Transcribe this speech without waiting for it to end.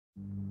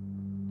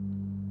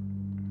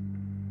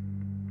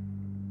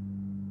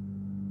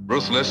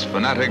Ruthless,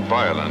 fanatic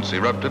violence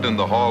erupted in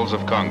the halls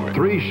of Congress.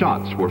 3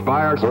 shots were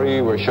fired.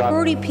 3 were shot.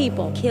 30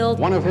 people killed.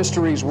 One of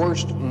history's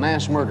worst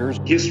mass murders.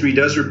 History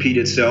does repeat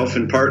itself,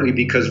 and partly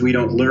because we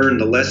don't learn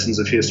the lessons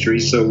of history,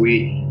 so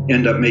we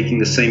end up making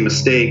the same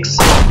mistakes.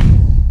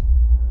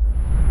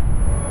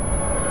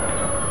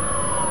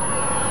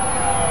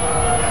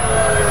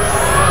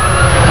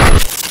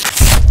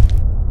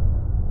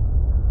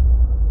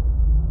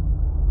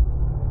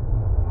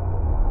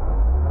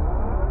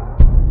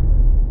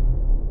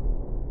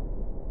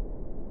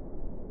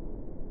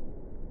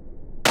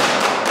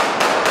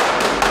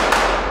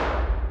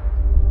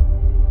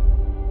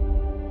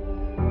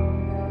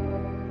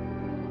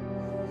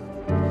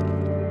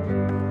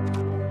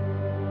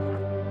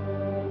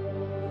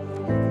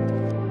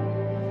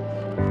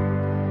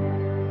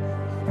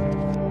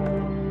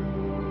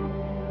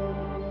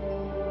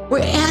 We're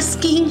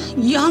asking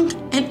young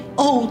and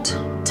old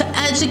to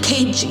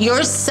educate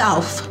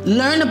yourself,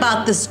 learn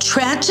about this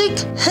tragic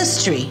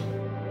history.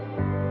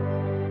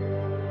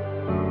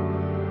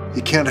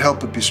 You can't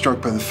help but be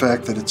struck by the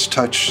fact that it's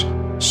touched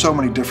so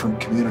many different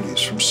communities,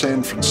 from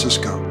San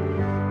Francisco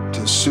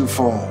to Sioux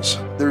Falls.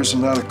 There's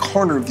not a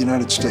corner of the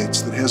United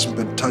States that hasn't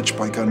been touched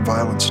by gun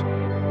violence.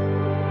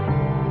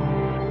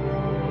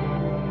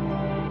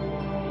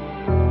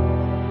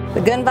 The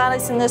gun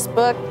violence in this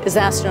book is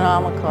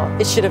astronomical.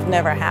 It should have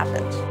never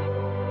happened.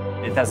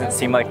 It doesn't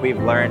seem like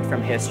we've learned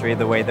from history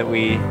the way that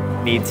we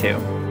need to.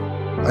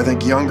 I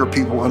think younger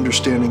people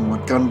understanding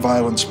what gun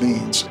violence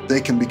means, they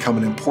can become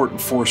an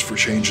important force for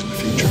change in the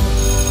future.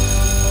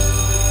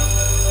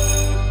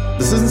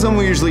 This isn't something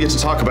we usually get to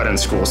talk about in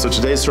school, so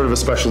today's sort of a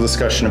special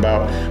discussion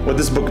about what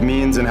this book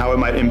means and how it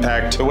might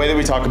impact the way that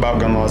we talk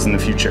about gun laws in the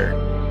future.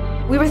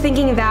 We were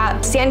thinking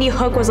that Sandy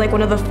Hook was like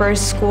one of the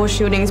first school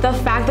shootings. The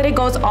fact that it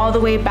goes all the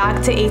way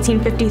back to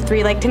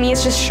 1853, like, to me,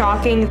 it's just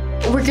shocking.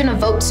 We're gonna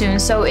vote soon,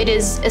 so it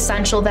is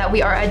essential that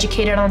we are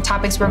educated on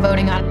topics we're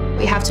voting on.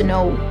 We have to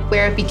know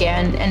where it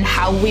began and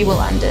how we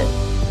will end it.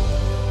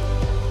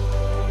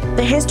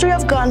 The history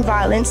of gun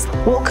violence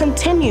will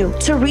continue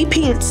to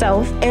repeat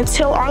itself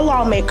until our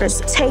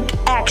lawmakers take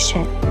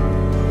action.